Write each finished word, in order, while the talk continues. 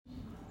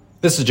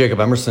This is Jacob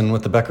Emerson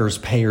with the Becker's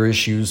Payer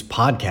Issues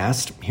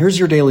podcast. Here's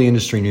your daily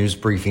industry news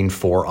briefing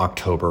for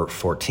October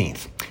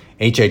 14th.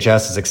 HHS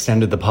has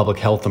extended the public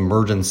health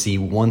emergency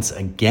once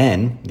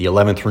again. The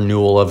 11th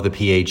renewal of the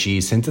PHE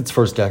since its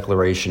first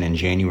declaration in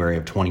January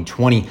of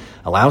 2020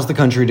 allows the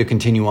country to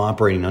continue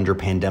operating under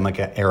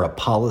pandemic-era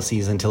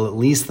policies until at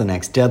least the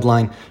next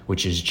deadline,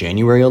 which is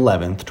January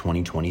 11th,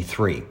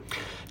 2023.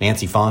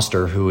 Nancy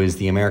Foster, who is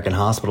the American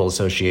Hospital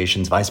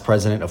Association's Vice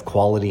President of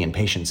Quality and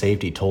Patient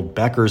Safety, told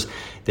Becker's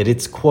that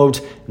it's,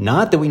 quote,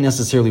 not that we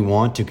necessarily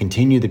want to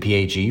continue the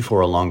PHE for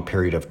a long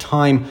period of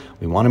time.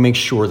 We want to make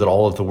sure that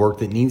all of the work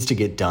that needs to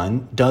get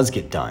done does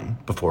get done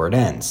before it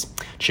ends.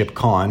 Chip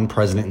Kahn,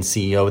 President and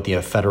CEO at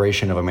the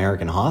Federation of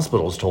American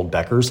Hospitals, told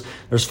Becker's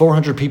there's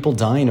 400 people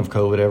dying of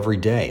COVID every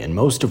day, and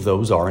most of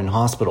those are in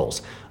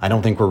hospitals. I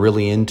don't think we're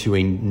really into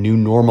a new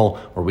normal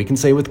where we can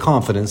say with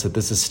confidence that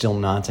this is still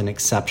not an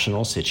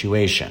exceptional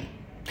situation.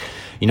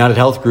 United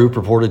Health Group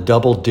reported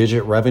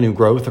double-digit revenue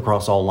growth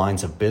across all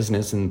lines of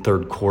business in the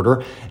third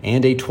quarter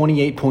and a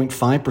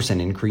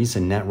 28.5% increase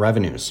in net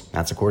revenues.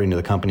 That's according to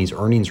the company's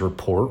earnings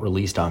report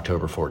released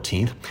October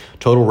 14th.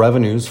 Total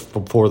revenues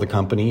for the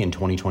company in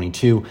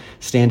 2022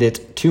 stand at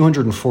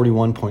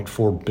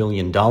 $241.4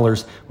 billion,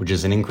 which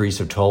is an increase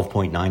of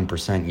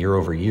 12.9% year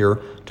over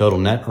year. Total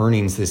net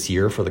earnings this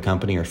year for the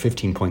company are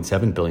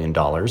 $15.7 billion,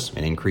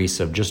 an increase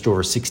of just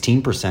over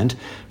 16%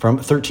 from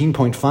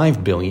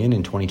 $13.5 billion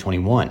in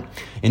 2021.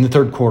 In the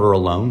third quarter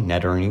alone,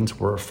 net earnings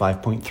were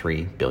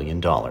 $5.3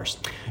 billion.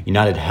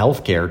 United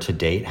Healthcare to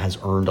date has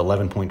earned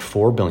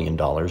 $11.4 billion in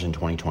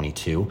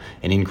 2022,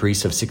 an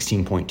increase of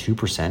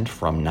 16.2%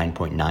 from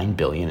 $9.9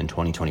 billion in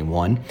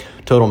 2021.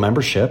 Total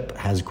membership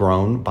has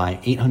grown by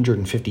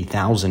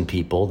 850,000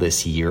 people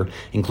this year,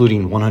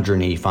 including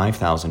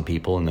 185,000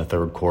 people in the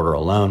third quarter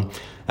alone.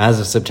 As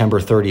of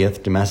September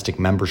 30th, domestic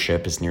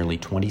membership is nearly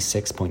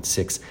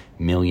 26.6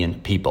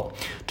 million people.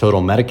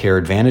 Total Medicare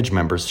Advantage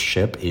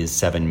membership is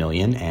 7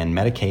 million, and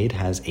Medicaid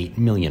has 8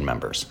 million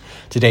members.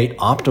 To date,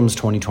 Optum's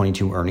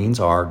 2022 earnings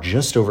are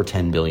just over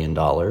 $10 billion,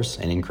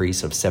 an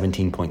increase of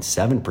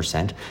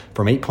 17.7%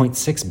 from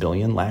 $8.6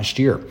 billion last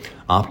year.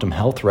 Optum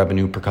Health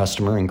revenue per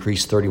customer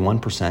increased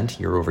 31%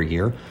 year over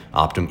year.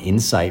 Optum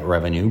Insight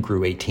revenue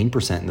grew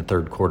 18% in the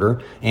third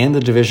quarter, and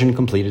the division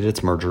completed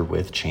its merger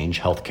with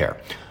Change Healthcare.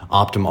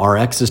 Optum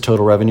Rx's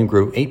total revenue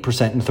grew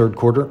 8% in the third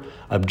quarter.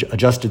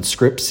 Adjusted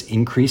scripts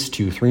increased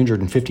to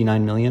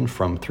 359 million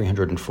from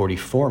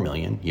 344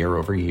 million year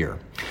over year.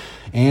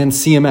 And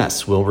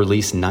CMS will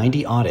release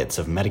 90 audits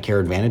of Medicare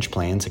Advantage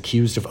plans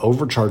accused of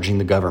overcharging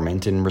the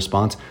government in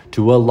response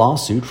to a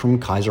lawsuit from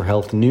Kaiser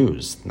Health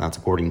News. That's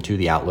according to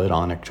the outlet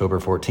on October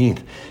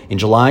 14th. In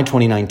July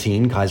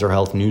 2019, Kaiser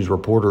Health News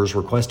reporters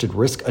requested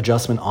risk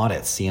adjustment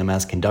audits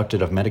CMS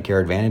conducted of Medicare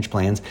Advantage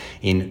plans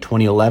in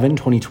 2011,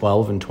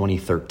 2012, and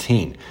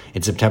 2013.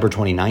 In September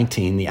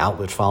 2019, the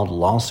outlet filed a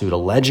lawsuit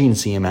alleging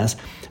CMS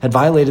had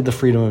violated the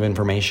Freedom of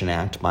Information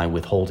Act by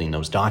withholding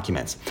those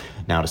documents.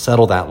 Now, to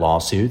settle that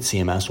lawsuit,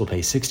 CMS will pay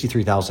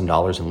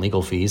 $63,000 in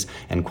legal fees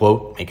and,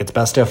 quote, make its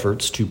best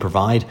efforts to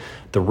provide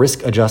the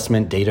risk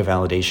adjustment data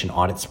validation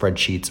audit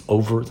spreadsheets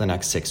over the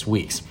next 6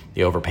 weeks.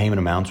 The overpayment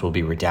amounts will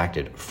be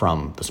redacted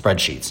from the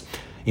spreadsheets.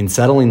 In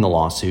settling the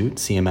lawsuit,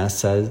 CMS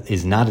says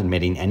is not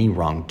admitting any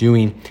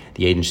wrongdoing.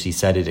 The agency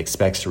said it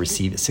expects to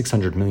receive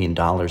 $600 million in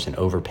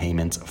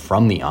overpayments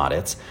from the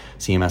audits.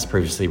 CMS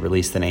previously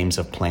released the names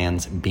of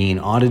plans being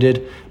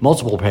audited.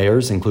 Multiple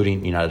payers,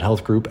 including United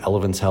Health Group,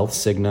 Elevance Health,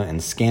 Cigna,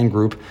 and Scan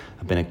Group,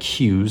 have been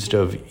accused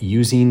of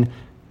using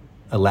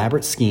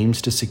elaborate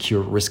schemes to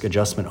secure risk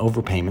adjustment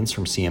overpayments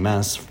from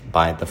CMS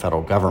by the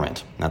federal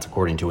government. That's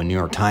according to a New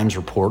York Times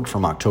report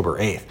from October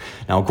 8th.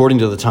 Now, according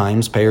to the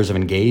Times, payers have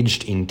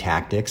engaged in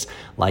tactics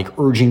like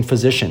urging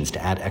physicians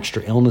to add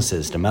extra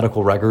illnesses to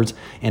medical records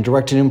and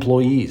directed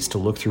employees to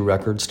look through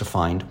records to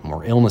find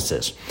more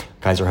illnesses.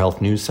 Kaiser Health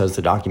News says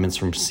the documents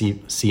from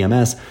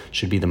CMS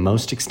should be the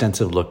most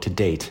extensive look to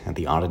date at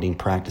the auditing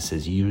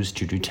practices used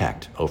to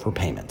detect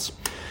overpayments.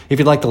 If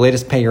you'd like the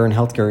latest payer and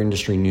healthcare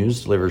industry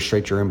news delivered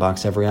straight to your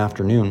inbox every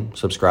afternoon,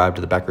 subscribe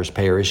to the Becker's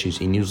Payer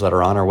Issues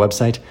e-newsletter on our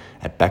website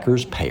at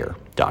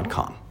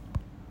beckerspayer.com.